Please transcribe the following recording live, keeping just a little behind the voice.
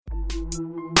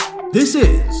This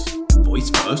is Voice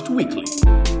First Weekly.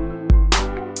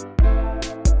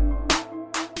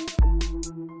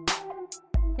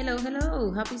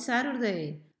 Hello, happy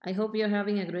Saturday. I hope you're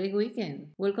having a great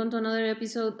weekend. Welcome to another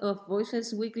episode of Voice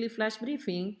First Weekly Flash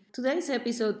Briefing. Today's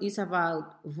episode is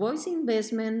about voice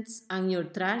investments and your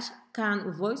trash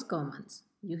can voice commands.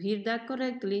 You hear that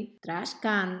correctly. Trash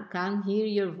can hear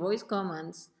your voice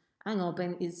commands and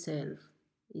open itself.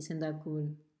 Isn't that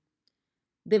cool?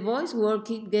 The voice world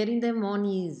keep getting the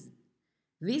monies.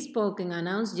 Bespoken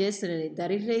announced yesterday that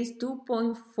it raised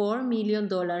 $2.4 million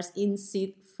in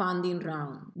seed funding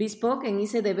round. Bespoken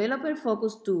is a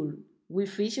developer-focused tool we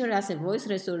featured as a voice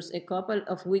resource a couple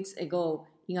of weeks ago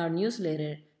in our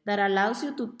newsletter that allows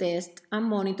you to test and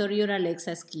monitor your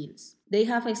Alexa skills. They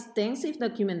have extensive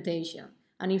documentation,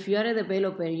 and if you are a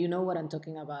developer, you know what I'm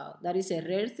talking about. That is a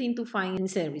rare thing to find in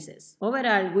services.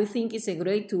 Overall, we think it's a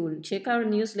great tool. Check our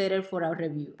newsletter for our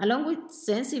review. Along with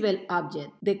Sensible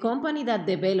Object, the company that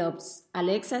develops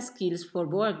Alexa skills for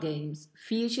board games,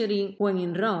 featuring When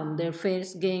in Rome, their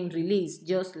first game released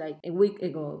just like a week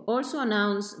ago, also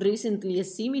announced recently a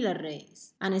similar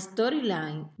raise. And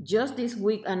Storyline just this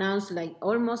week announced like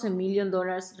almost $1 million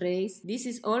raise. This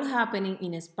is all happening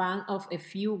in a span of a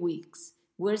few weeks.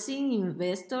 We're seeing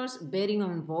investors betting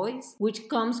on voice, which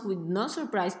comes with no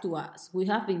surprise to us. We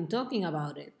have been talking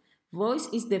about it. Voice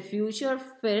is the future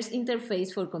first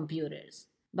interface for computers.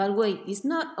 But wait, it's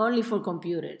not only for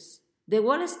computers. The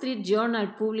Wall Street Journal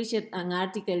published an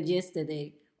article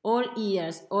yesterday. All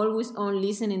ears, always on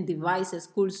listening devices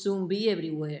could soon be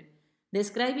everywhere,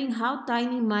 describing how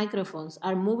tiny microphones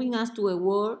are moving us to a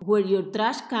world where your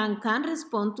trash can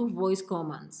respond to voice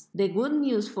commands. The good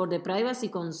news for the privacy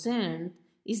concerned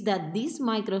is that these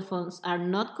microphones are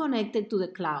not connected to the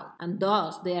cloud, and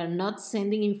thus they are not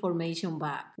sending information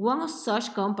back. One of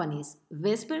such companies,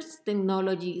 Vespers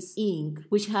Technologies Inc.,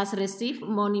 which has received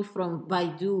money from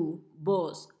Baidu,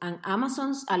 Bose, and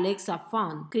Amazon's Alexa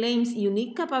Fund, claims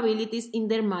unique capabilities in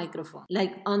their microphone,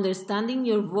 like understanding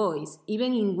your voice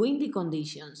even in windy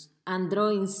conditions, and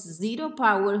drawing zero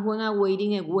power when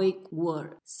awaiting a wake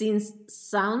word, since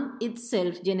sound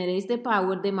itself generates the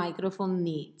power the microphone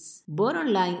needs. Bottom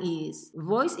line is,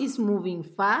 voice is moving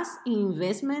fast in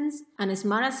investments, and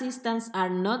smart assistants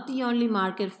are not the only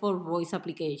market for voice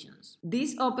applications.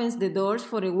 This opens the doors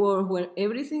for a world where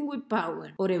everything with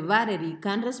power or a battery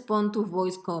can respond to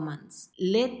voice commands.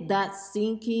 Let that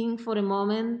sink in for a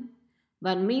moment.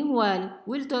 But meanwhile,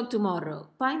 we'll talk tomorrow.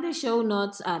 Find the show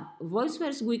notes at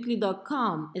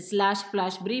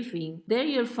voicefirstweekly.com/flashbriefing. There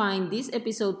you'll find this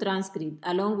episode transcript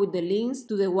along with the links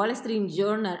to the Wall Street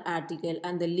Journal article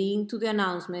and the link to the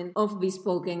announcement of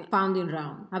Bespoken funding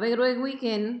round. Have a great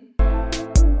weekend.